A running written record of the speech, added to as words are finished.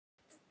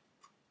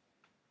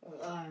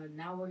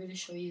now we're gonna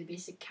show you the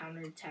basic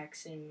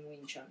counterattacks in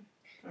Wing Chun.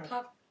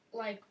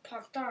 Like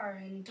Pak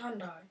Dar and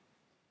Tandar.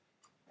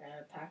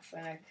 Pak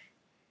Fak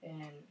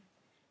and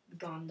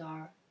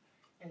Gondar,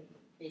 and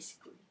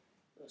basically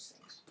those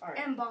things. All right.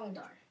 And Bong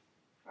Dar.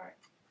 All right.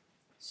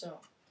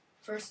 So,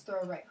 first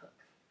throw a right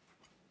hook.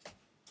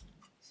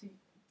 See,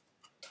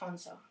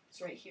 Tonsa.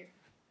 It's right here.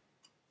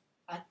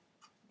 At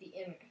the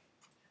inner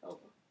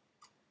elbow.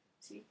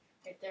 See,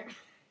 right there.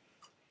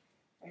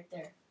 Right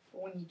there.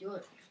 But when you do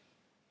it,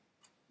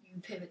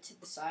 you pivot to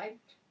the side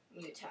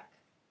and you attack.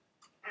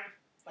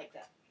 Like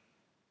that.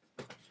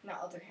 Now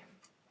other hand.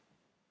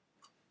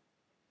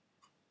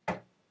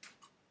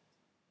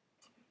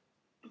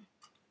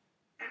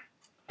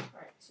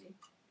 Alright, see?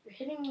 You're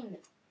hitting me in the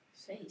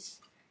face.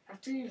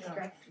 After you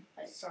grab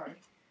the Sorry.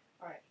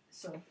 Alright,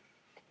 so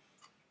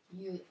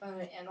you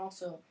and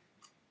also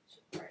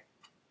alright,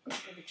 hit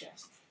for the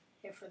chest.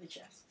 Hit for the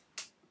chest.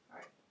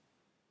 Alright.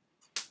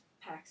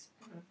 Pak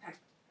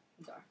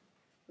Dar,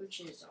 which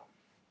is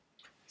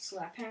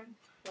slap hand,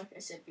 like I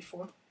said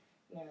before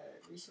in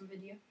a recent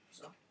video.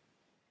 So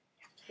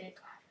hit,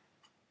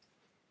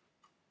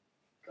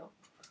 go,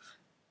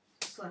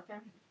 slap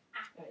hand,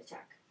 and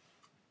attack.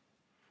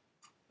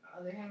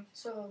 Other hand.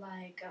 So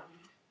like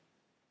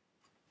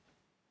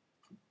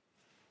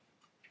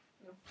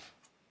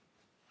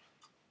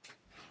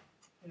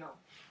No,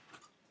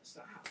 that's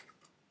not how.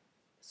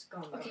 It's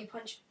gone. Okay,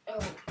 punch. Oh,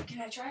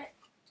 can I try it?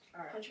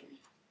 All right. Punch me.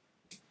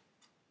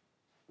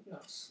 No,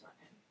 slap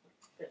hand.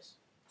 This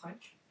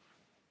punch.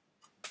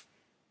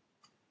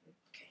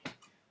 Okay.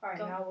 All right.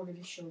 Go. Now we're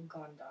gonna show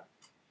Gondar.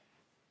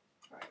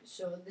 All right.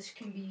 So this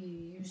can be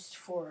used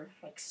for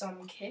like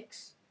some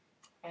kicks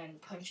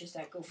and punches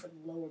that go for the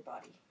lower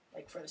body,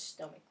 like for the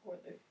stomach or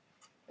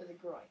the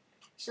groin.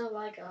 So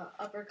like a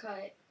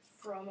uppercut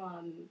from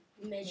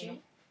midget. Yeah.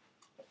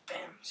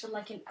 Bam. So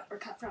like an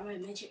uppercut from a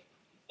midget.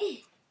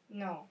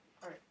 No.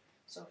 All right.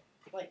 So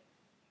like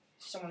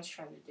someone's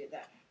trying to do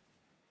that,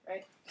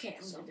 right? Okay,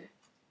 I'm So- gonna do.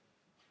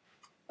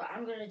 But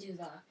I'm gonna do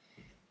the.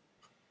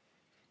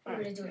 I'm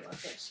gonna do it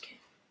like this. Okay.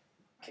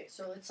 Okay,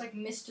 so it's like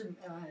Mr.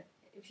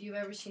 If you've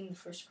ever seen the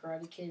first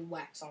Karate Kid,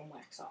 wax on,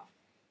 wax off.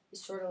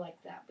 It's sort of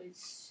like that, but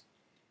it's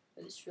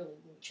really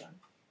Wing Chun.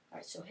 All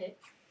right, so hit.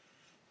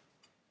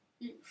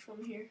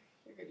 From here,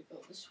 you're gonna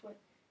go this way.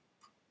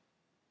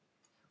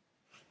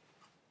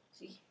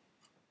 See?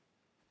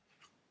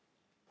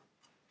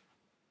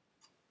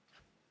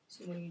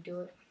 See when you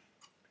do it,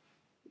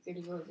 you're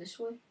gonna go this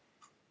way,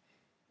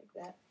 like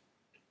that.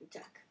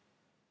 Attack.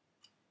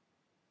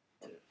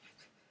 And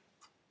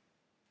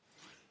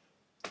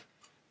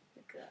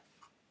like that.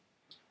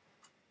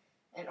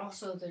 And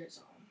also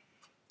there's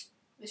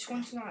this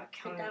one's not a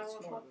counter,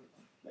 it's more of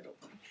a middle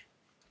punch.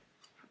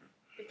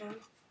 Get down.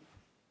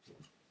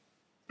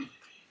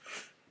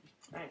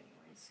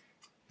 Anyways.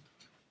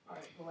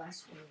 Alright, the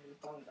last one is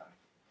Bondar.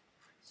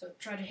 So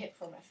try to hit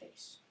for my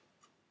face.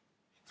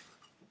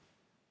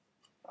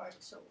 Alright,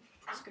 so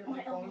it's gonna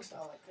be bong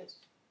style like this.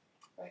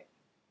 Right?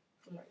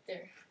 From right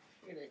there.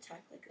 You're gonna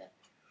attack like that.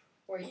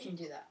 Or you can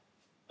do that.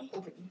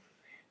 Open.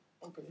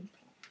 Open.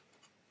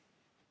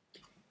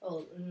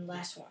 Oh, and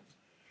last one.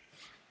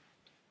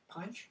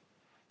 Punch.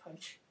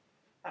 Punch.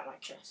 At my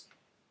chest.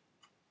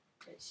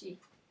 Okay, see?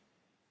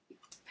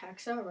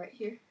 Packs out right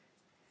here.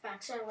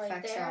 Facts are right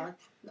Packs there. out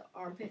the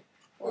armpit.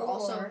 Or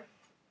also,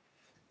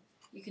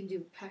 you can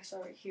do packs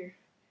out right here.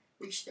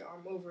 Reach the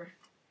arm over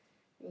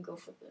and go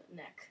for the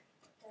neck.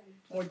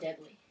 More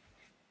deadly.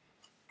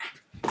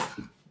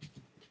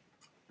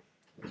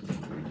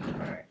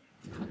 Alright.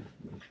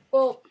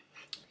 Well,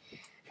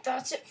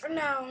 that's it for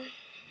now.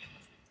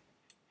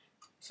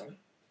 Sorry.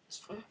 It's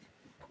fun.